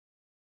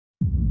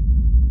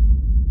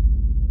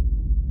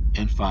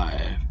in 5,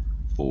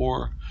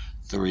 4,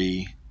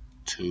 3,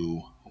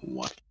 2,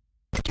 1.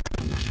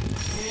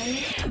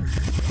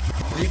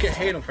 You can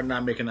hate him for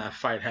not making that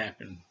fight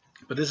happen,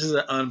 but this is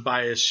an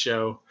unbiased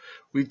show.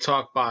 We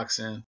talk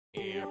boxing.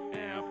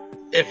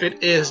 If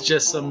it is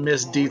just some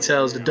missed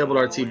details, the Double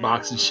RT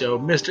Boxing Show,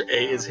 Mr.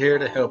 A is here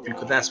to help you,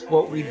 because that's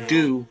what we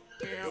do.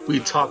 We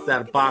talk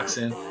that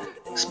boxing,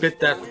 spit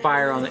that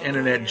fire on the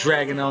internet,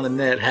 dragging on the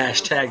net,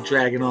 hashtag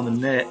dragging on the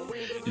net.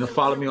 You know,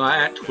 follow me on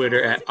at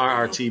Twitter at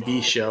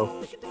RRTB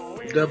Show.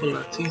 Double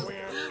RT,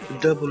 the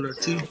Double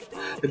RT,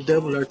 the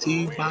Double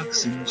RT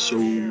Boxing Show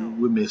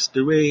with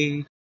Mr.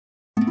 A.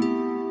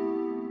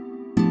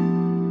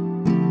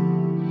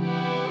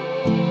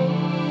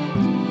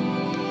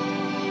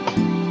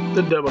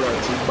 The Double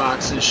RT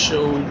Boxing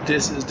Show.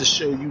 This is the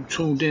show you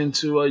tuned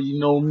into. You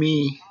know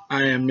me.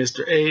 I am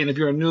Mr. A. And if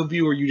you're a new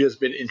viewer, you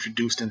just been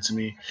introduced into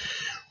me.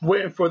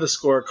 Waiting for the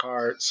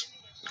scorecards.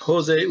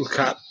 Jose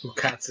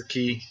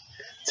Uzcatequi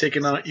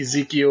taking on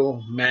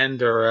Ezequiel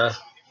Maderna.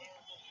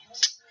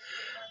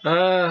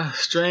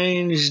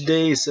 Strange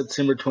day.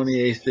 September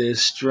 28th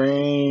is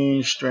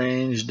strange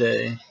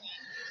day.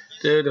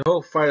 Dude, the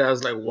whole fight, I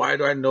was like, why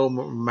do I know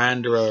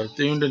Maderna?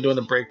 They're even doing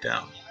the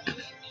breakdown.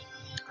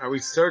 I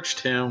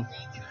researched him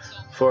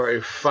for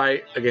a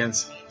fight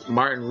against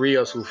Martin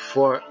Rios, who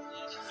fought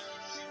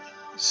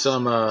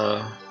some,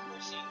 was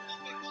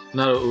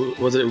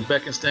it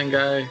Uzbekistan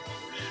guy?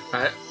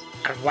 I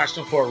watched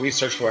him for a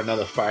research for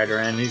another fighter,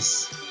 and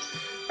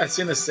I've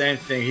seen the same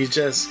thing. He's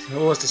just,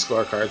 what's the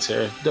scorecards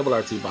here? Double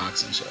RT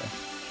Boxing Show.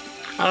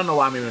 I don't know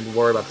why I'm even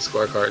worried about the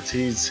scorecards.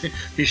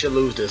 He should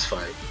lose this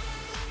fight.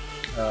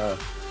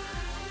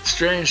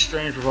 Strange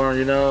performance,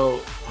 you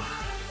know.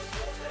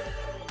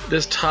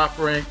 This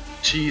top-ranked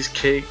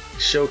cheesecake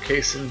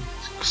showcasing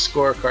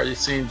scorecard. You've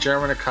seen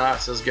German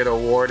Acasas get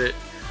awarded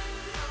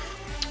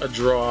a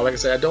draw. Like I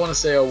said, I don't want to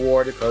say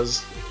awarded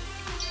because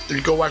if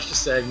you go watch the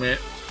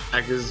segment,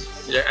 I can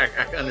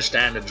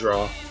understand the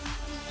draw.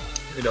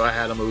 You know, I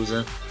had him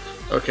losing.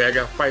 Okay, I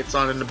got fights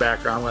on in the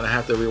background. I'm going to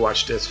have to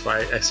rewatch this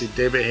fight. I see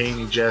David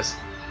Haney just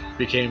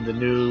became the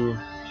new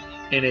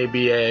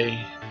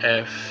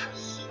NABAF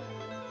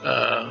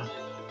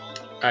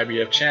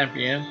IBF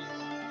champion.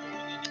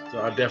 So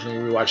I'll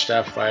definitely rewatch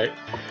that fight.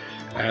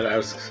 I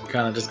was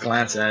kind of just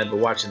glancing at it, but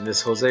watching this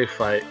Jose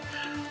fight.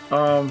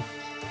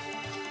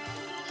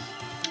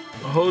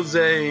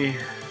 Jose,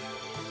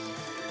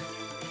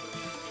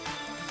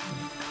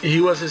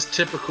 he was his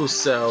typical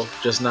self,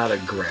 just not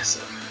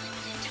aggressive.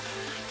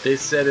 They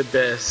said it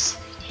best.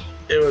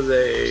 It was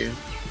a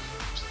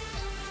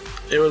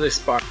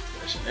sparring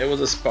session. It was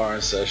a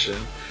sparring session.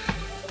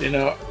 You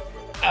know,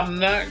 I'm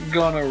not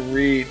gonna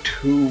read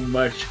too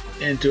much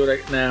into it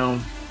right now.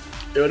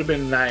 It would have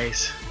been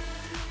nice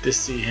to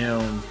see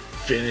him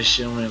finish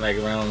him in like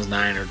rounds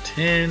 9 or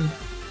 10,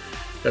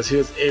 because he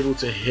was able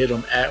to hit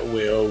him at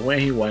will when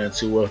he wanted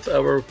to, with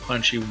whatever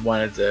punch he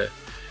wanted to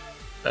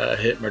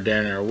hit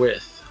Maderna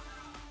with.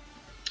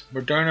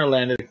 Maderna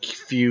landed a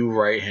few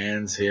right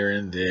hands here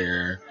and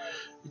there,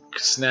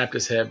 snapped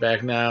his head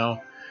back.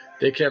 Now,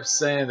 they kept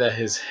saying that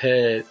his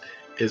head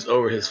is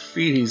over his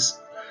feet.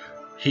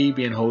 He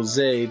being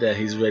Jose, that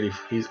he's ready,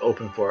 he's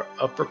open for an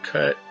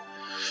uppercut.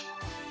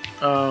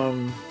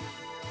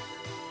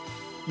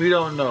 We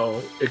don't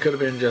know. It could have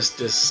been just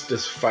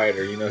this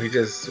fighter. You know, he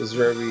just was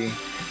very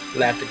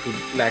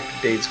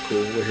lackadaisical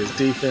with his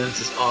defense,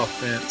 his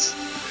offense.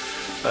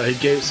 He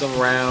gave some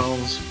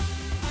rounds.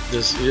 He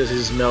just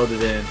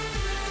melded in.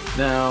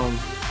 Now,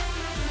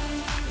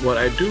 what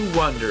I do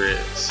wonder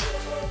is,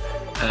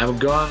 and I'm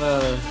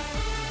gonna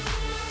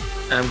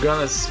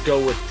go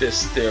with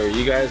this theory.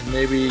 You guys,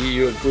 maybe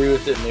you agree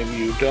with it, maybe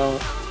you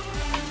don't.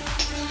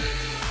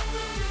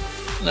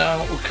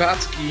 Now,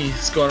 Uzcatequi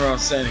is going around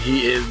saying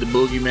he is the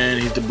boogeyman,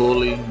 he's the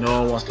bully,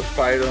 no one wants to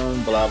fight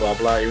him, blah, blah,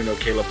 blah. Even though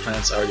Caleb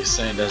Plant's already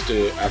saying, that's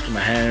the, after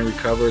my hand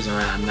recovers and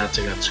I'm not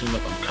taking a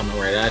tune-up, I'm coming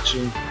right at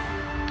you.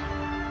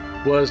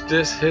 Was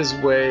this his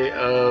way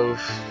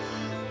of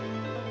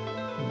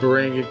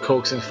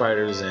coaxing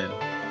fighters in?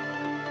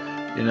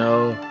 You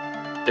know,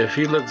 if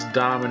he looks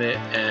dominant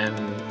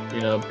and,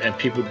 you know, and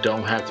people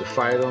don't have to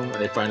fight him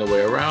and they find a way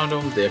around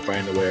him, they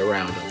find a way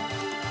around him.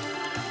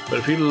 But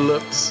if he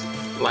looks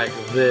like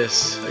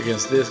this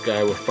against this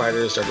guy, where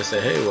fighters start to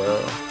say, hey,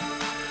 well,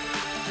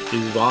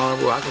 he's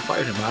vulnerable, I can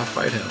fight him, I'll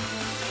fight him.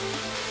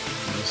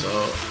 So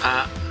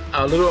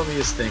a little of me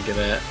is thinking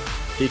that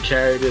he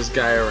carried this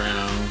guy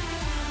around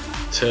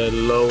to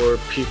lower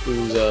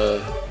people's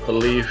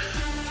belief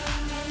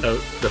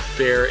of the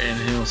fear in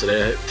him, so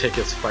they take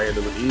his fight a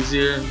little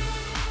easier.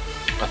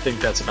 I think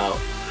that's about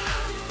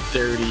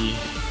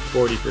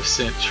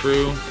 30-40%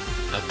 true.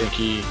 I think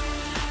he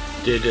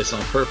did this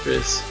on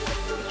purpose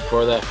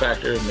for that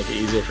factor, make it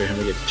easier for him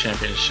to get the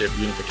championship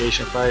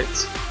unification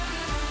fights.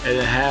 And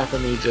then half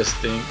of me just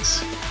thinks,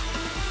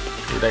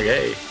 he's like,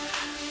 hey,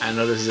 I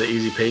know this is an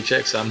easy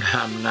paycheck, so I'm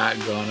not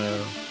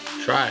gonna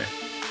try.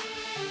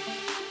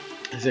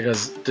 It's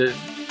because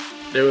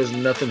there was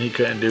nothing he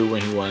couldn't do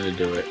when he wanted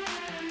to do it.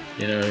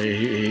 You know,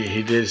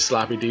 he did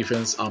sloppy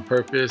defense on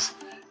purpose.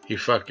 He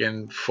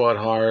fucking fought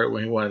hard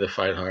when he wanted to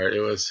fight hard. It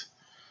was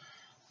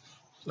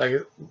like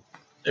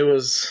it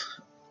was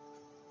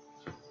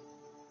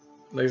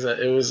like I said,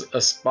 it was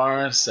a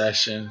sparring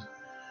session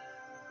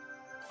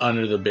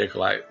under the big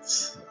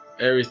lights.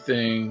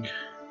 Everything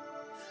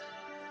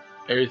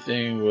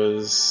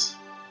was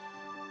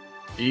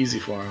easy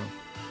for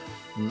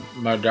him.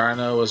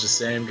 Maderna was the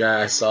same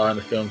guy I saw in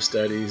the film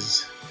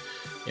studies.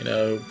 You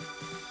know,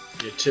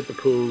 your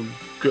typical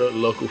good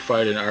local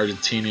fighter in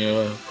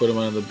Argentina. Put him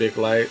under the big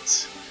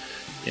lights.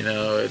 You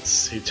know,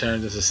 he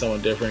turns into someone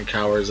different,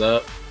 cowers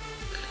up.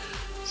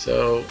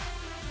 So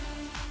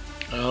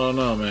I don't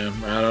know, man.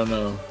 I don't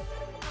know.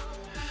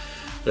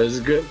 But it's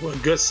a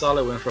good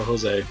solid win for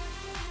Jose.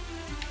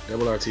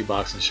 Double RT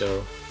Boxing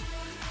Show.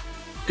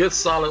 Good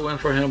solid win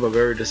for him, but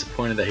very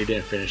disappointed that he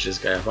didn't finish this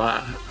guy.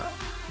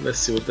 Let's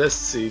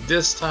see.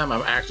 This time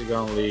I'm actually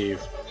gonna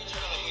leave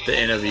the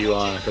interview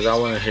on because I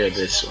want to hear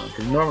this one.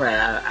 Because normally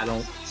I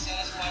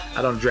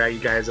don't drag you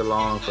guys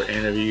along for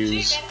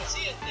interviews,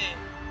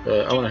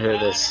 but I want to hear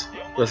this.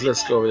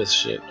 Let's go over this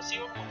shit.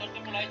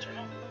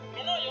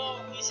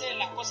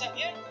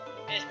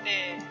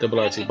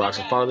 Double RT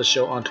Boxing. Follow the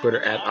show on Twitter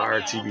at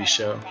RRTB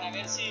Show.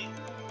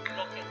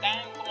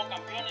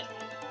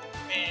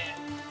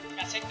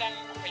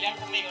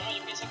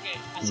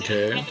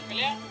 Okay.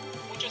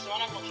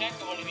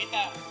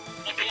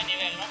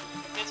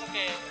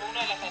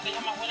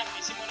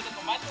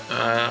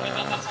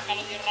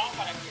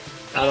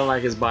 I don't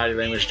like his body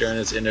language during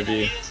this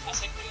interview. He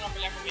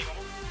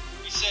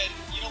said,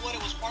 you know what,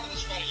 it was part of the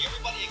strategy.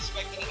 Everybody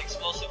expected an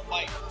explosive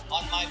fight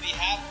on my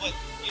behalf, but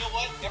you know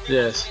what,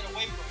 everyone's staying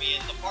away from me,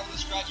 and the part of the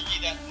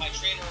strategy that my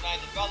trainer and I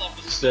developed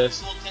was to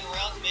full 10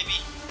 rounds, maybe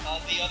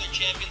the other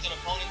champions and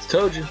opponents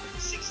Told you.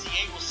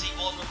 68 will see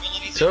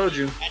vulnerabilities Told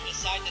you. and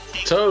decide to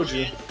take Told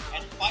you.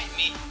 And fight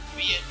me,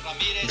 be it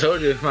Ramirez.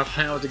 Told you. My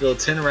plan was to go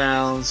 10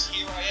 rounds.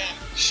 Here I am.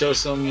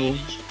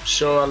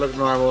 Show I look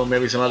normal.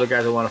 Maybe some other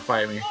guys will want to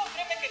fight me.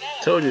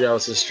 Told you that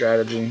was his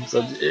strategy.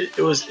 But it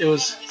was.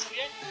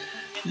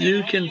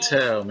 You can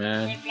tell,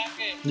 man.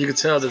 You can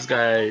tell this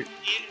guy.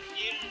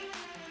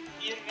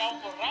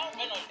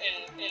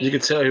 You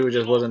could tell he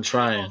just wasn't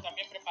trying.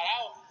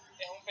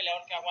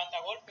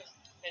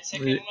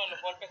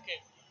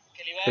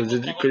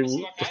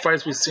 The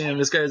fights we've seen,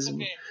 this guy's.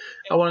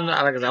 I won't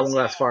go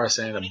as far as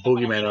saying a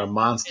boogeyman or a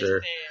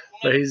monster,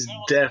 but he's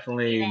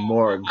definitely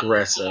more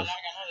aggressive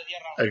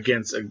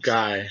against a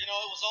guy. You know, it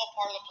was all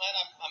part of the plan.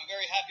 I'm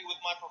very happy with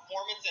my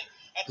performance, and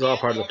at It's all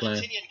part of the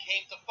plan.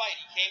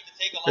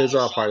 It's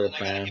all part of the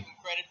plan.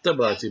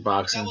 Double RT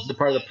Boxing. The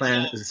part of the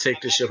plan is to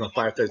take this show from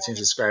 513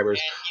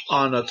 subscribers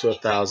on up to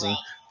 1,000.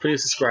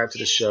 Please subscribe to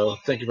the show.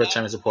 Thank you for your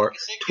time and support.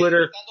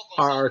 Twitter,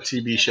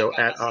 RRTB Show,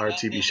 at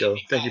RRTB Show.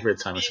 Thank you for your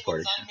time and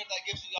support again.